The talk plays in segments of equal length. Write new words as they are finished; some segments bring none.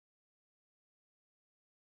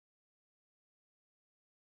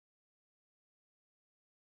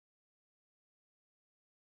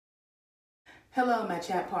Hello my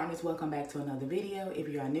chat partners, welcome back to another video. If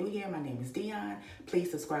you are new here, my name is Dion. Please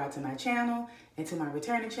subscribe to my channel, and to my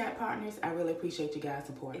returning chat partners, I really appreciate you guys'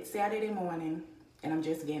 support. It's Saturday morning and I'm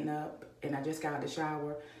just getting up and I just got out of the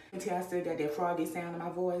shower. Until I still got that froggy sound in my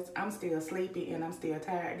voice, I'm still sleepy and I'm still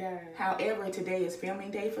tired, guys. However, today is filming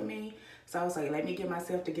day for me, so I was like, let me get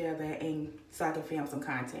myself together and so I can film some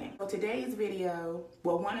content. So today's video,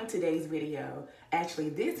 well, one of today's video, actually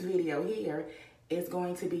this video here, is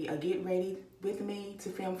going to be a get ready with me to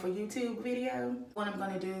film for YouTube video. What I'm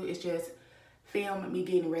gonna do is just film me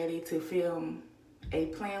getting ready to film a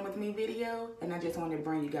plan with me video, and I just wanted to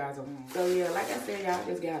bring you guys along. So yeah, like I said, y'all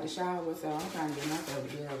just got out of the shower, so I'm trying to get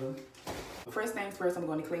myself together. First things first, I'm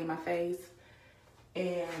gonna clean my face,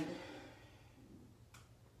 and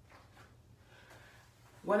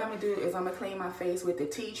what I'm gonna do is I'm gonna clean my face with the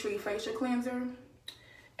Tea Tree facial cleanser.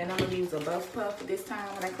 And I'm going to use a buff puff this time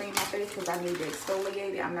when I clean my face because I need to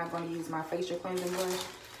exfoliate it. I'm not going to use my facial cleansing brush.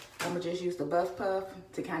 I'm going to just use the buff puff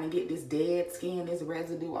to kind of get this dead skin, this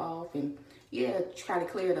residue off. And yeah, try to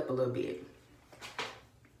clear it up a little bit.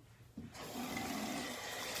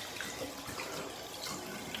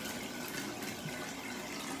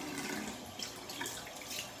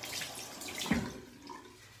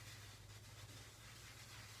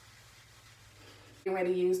 I'm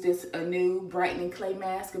ready to use this a new brightening clay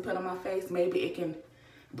mask to put on my face. Maybe it can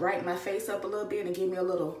brighten my face up a little bit and give me a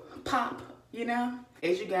little pop, you know?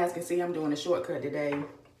 As you guys can see, I'm doing a shortcut today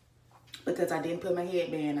because I didn't put my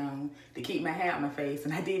headband on to keep my hair on my face,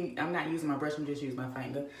 and I'm not using my brush, I'm just using my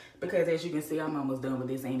finger because as you can see, I'm almost done with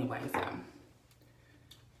this anyway, so.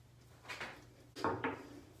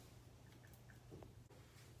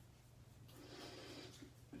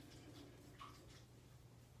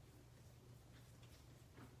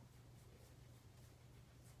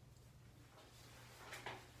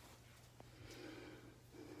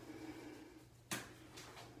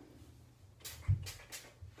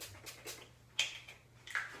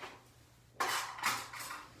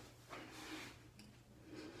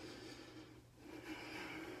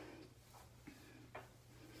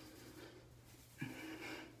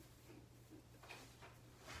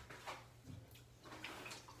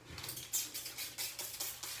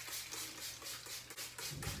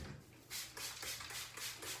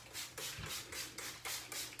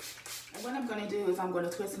 What I'm going to do is I'm going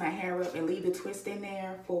to twist my hair up and leave the twist in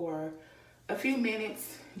there for a few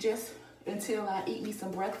minutes, just until I eat me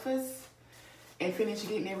some breakfast and finish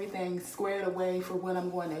getting everything squared away for what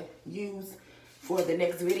I'm going to use for the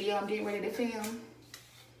next video I'm getting ready to film.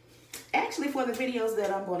 Actually, for the videos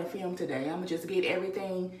that I'm going to film today, I'm going to just get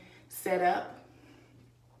everything set up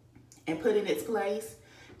and put in its place,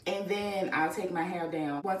 and then I'll take my hair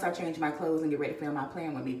down once I change my clothes and get ready to film my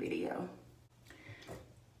Plan With Me video.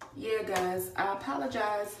 Yeah, guys, I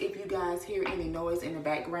apologize if you guys hear any noise in the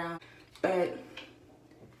background, but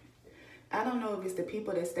I don't know if it's the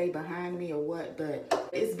people that stay behind me or what, but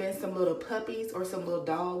it's been some little puppies or some little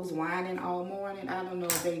dogs whining all morning. I don't know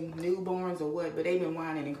if they newborns or what, but they've been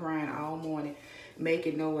whining and crying all morning,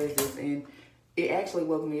 making noises, and it actually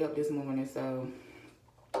woke me up this morning. So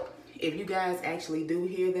if you guys actually do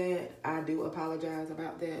hear that, I do apologize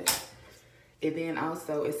about that. And then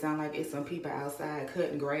also, it sounds like it's some people outside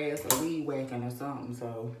cutting grass or weed whacking or something.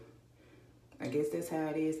 So, I guess that's how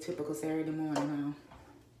it is, typical Saturday morning, huh?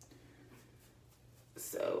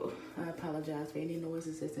 So, I apologize for any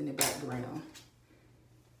noises that's in the background.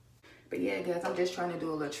 But yeah, guys, I'm just trying to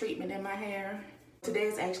do a little treatment in my hair. Today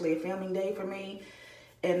is actually a filming day for me.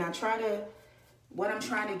 And what I'm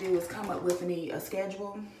trying to do is come up with me a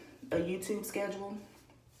schedule, a YouTube schedule.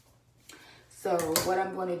 So what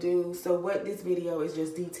I'm going to do, so what this video is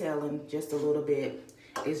just detailing just a little bit,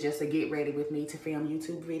 is just to get ready with me to film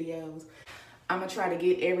YouTube videos. I'm going to try to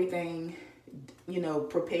get everything, you know,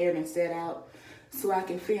 prepared and set out so I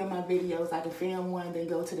can film my videos. I can film one, then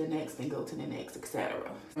go to the next, then go to the next,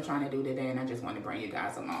 etc. I'm trying to do today, and I just want to bring you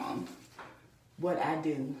guys along what I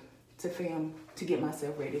do to film, to get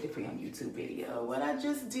myself ready to film YouTube video. What I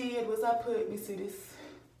just did was I put, let me see this,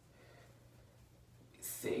 let's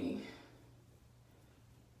see.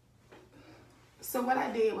 So what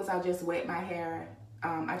I did was I just wet my hair.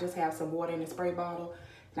 I just have some water in a spray bottle.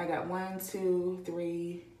 And I got 1, 2,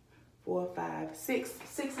 3, 4, 5,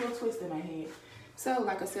 6 little twists in my head. So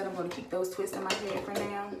like I said, I'm going to keep those twists in my head for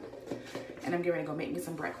now. And I'm getting ready to go make me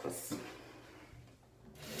some breakfast.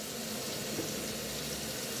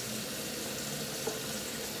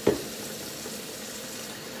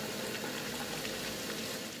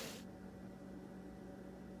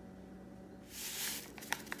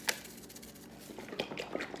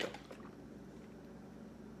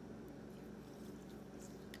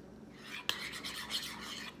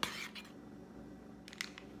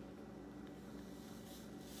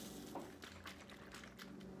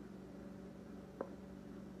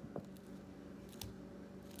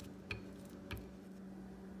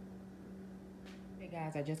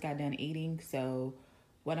 Guys, I just got done eating, so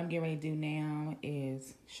what I'm getting ready to do now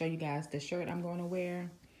is show you guys the shirt I'm going to wear.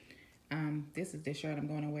 This is the shirt I'm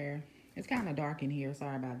going to wear. It's kind of dark in here,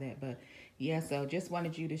 sorry about that, but yeah, so just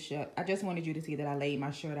wanted you to I just wanted you to see that I laid my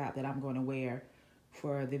shirt out that I'm going to wear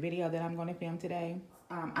for the video that I'm going to film today.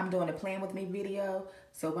 I'm doing a plan with me video,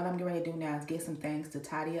 so what I'm going to do now is get some things to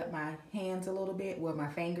tidy up my hands a little bit, well, my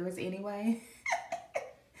fingers anyway.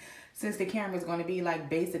 Since the camera is going to be like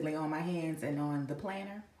basically on my hands and on the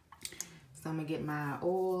planner. So I'm going to get my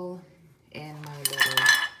oil and my little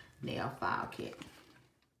nail file kit.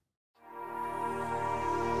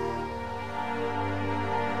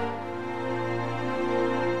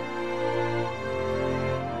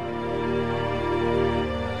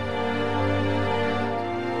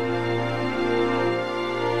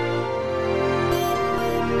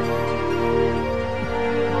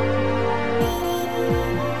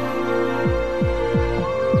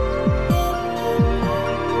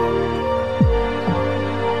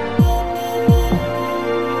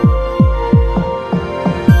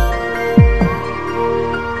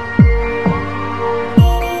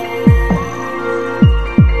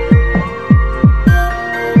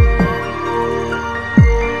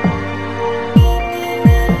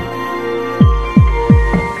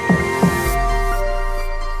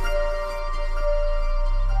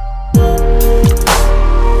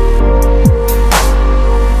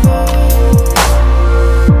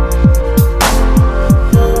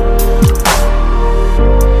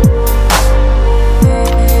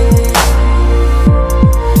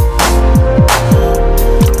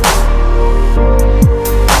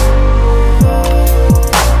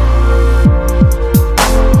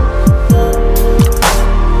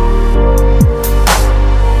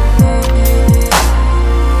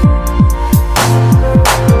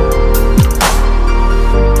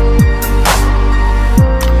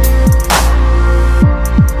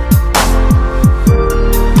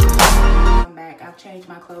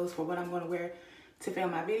 For what I'm going to wear to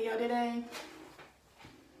film my video today.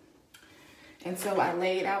 And so I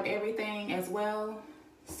laid out everything as well.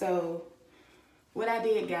 So what I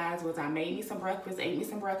did, guys, was I made me some breakfast, ate me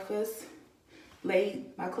some breakfast,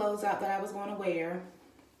 laid my clothes out that I was going to wear,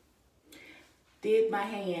 did my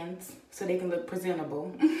hands so they can look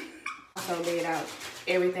presentable. Also laid out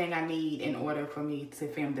everything I need in order for me to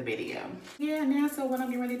film the video. Yeah, now so what I'm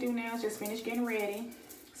getting ready to do now is just finish getting ready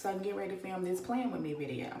so I can get ready to film this Plan With Me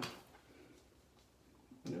video.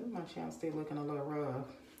 Ooh, my channel's still looking a little rough.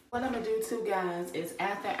 What I'm gonna do too, guys, is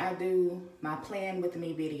after I do my Plan With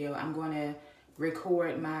Me video, I'm gonna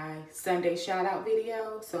record my Sunday shout out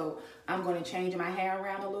video. So I'm gonna change my hair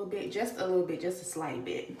around a little bit, just a slight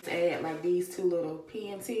bit. To add like these two little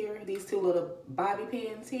pins here, these two little bobby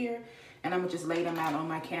pins here, and I'm gonna just lay them out on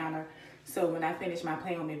my counter. So when I finish my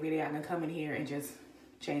Plan With Me video, I can come in here and just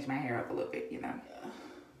change my hair up a little bit, you know.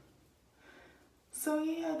 So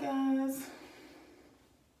yeah, guys.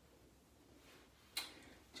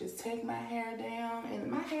 Just take my hair down,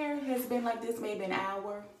 and my hair has been like this maybe an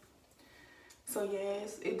hour. So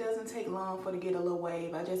yes, it doesn't take long for it to get a little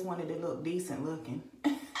wave. I just wanted it to look decent looking.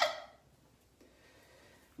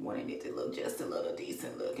 Wanted it to look just a little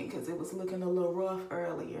decent looking because it was looking a little rough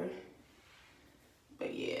earlier.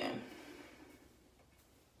 But yeah.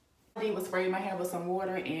 I did was spray my hair with some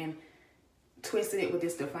water and twisted it with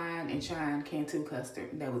this Define and Shine Cantu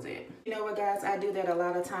custard. That was it. You know what, guys? I do that a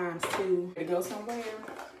lot of times too. To go somewhere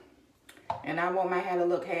and I want my hair to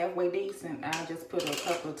look halfway decent, I just put a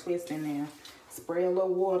couple of twists in there. Spray a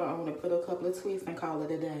little water on it, put a couple of twists and call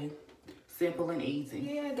it a day. Simple and easy.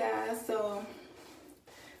 Yeah, guys, so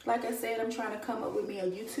like I said, I'm trying to come up with me a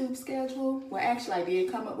YouTube schedule. Well, actually, I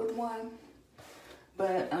did come up with one.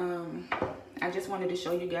 But I just wanted to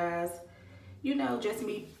show you guys, you know, just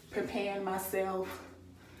me preparing myself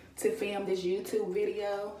to film this YouTube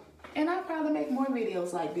video. And I'll probably make more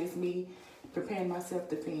videos like this, me preparing myself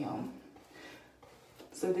to film.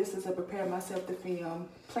 So this is a prepare myself to film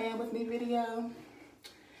Plan With Me video.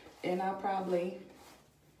 And I'll probably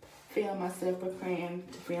film myself preparing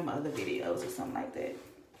to film other videos or something like that.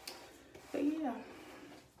 But yeah.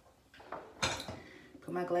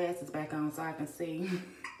 Put my glasses back on so I can see.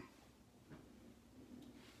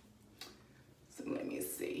 So let me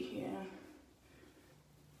see here.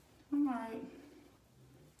 All right.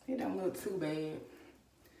 It don't look too bad.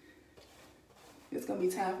 It's gonna be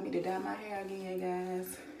time for me to dye my hair again,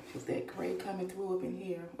 guys. Just that gray coming through up in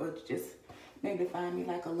here. Or just maybe find me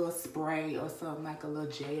like a little spray or something, like a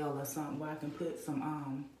little gel or something where I can put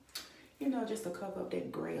some, you know, just to cover up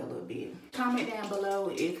that gray a little bit. Comment down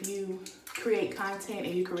below if you create content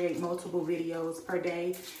and you create multiple videos per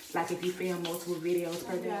day, like if you film multiple videos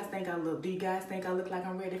per day. Do you guys think I look like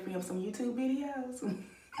I'm ready to film some YouTube videos?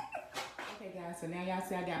 Okay guys, so now y'all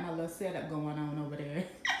see I got my little setup going on over there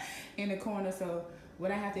in the corner. So what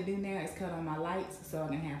I have to do now is cut on my lights so I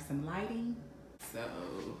can have some lighting. So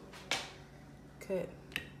cut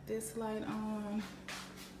this light on,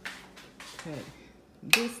 cut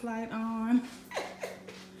this light on,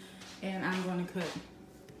 and I'm gonna cut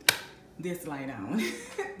this light on.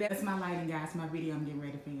 That's my lighting, guys, my video I'm getting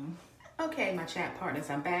ready to film. Okay, my chat partners,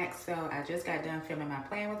 I'm back. So I just got done filming my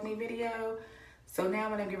Playing With Me video. So now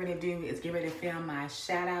what I'm getting ready to do is get ready to film my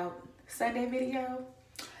shout out Sunday video.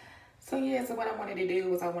 So yeah, so what I wanted to do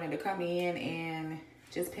was I wanted to come in and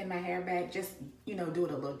just pin my hair back, just, you know, do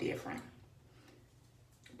it a little different.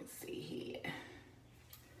 Let's see here.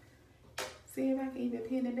 See if I can even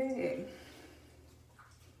pin it back.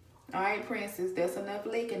 All right, princess, that's enough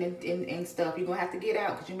licking and stuff. You're going to have to get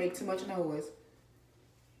out because you make too much noise.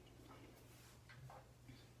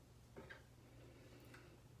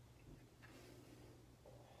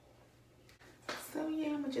 So,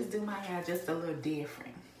 yeah, I'm going to just do my hair just a little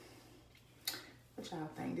different. What y'all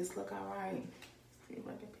think? This look all right? See if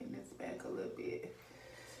I can pin this back a little bit.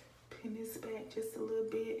 Pin this back just a little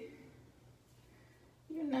bit.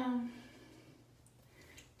 You know,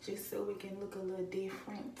 just so we can look a little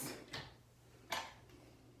different.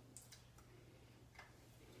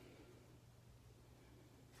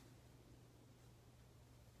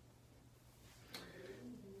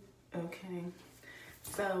 Okay,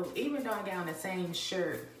 so even though I got on the same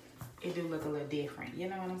shirt, it do look a little different. You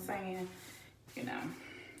know what I'm saying? You know,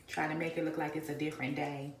 trying to make it look like it's a different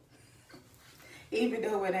day, even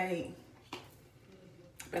though it ain't.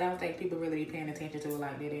 But I don't think people really be paying attention to it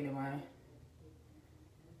like that anyway.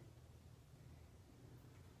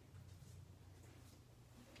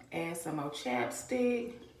 Add some more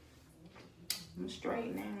chapstick. I'm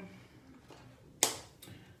straight now.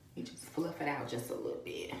 You just fluff it out just a little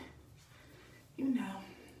bit. You know,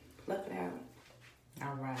 fluff it out.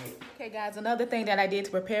 All right. Okay, guys, another thing that I did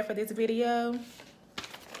to prepare for this video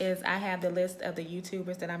is I have the list of the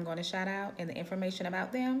YouTubers that I'm going to shout out and the information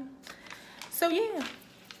about them. So, yeah.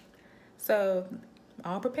 So,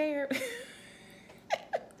 all prepared.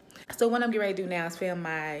 So, what I'm getting ready to do now is film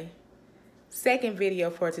my second video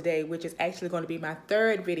for today, which is actually going to be my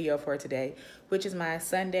third video for today, which is my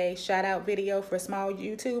Sunday shout out video for small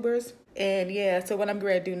YouTubers. And yeah, so what I'm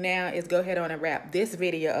going to do now is go ahead on and wrap this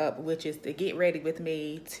video up, which is to get ready with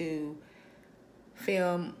me to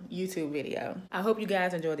film YouTube video. I hope you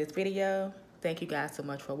guys enjoyed this video. Thank you guys so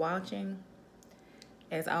much for watching.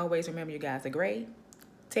 As always, remember you guys are great.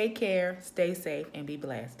 Take care, stay safe, and be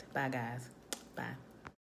blessed. Bye, guys. Bye.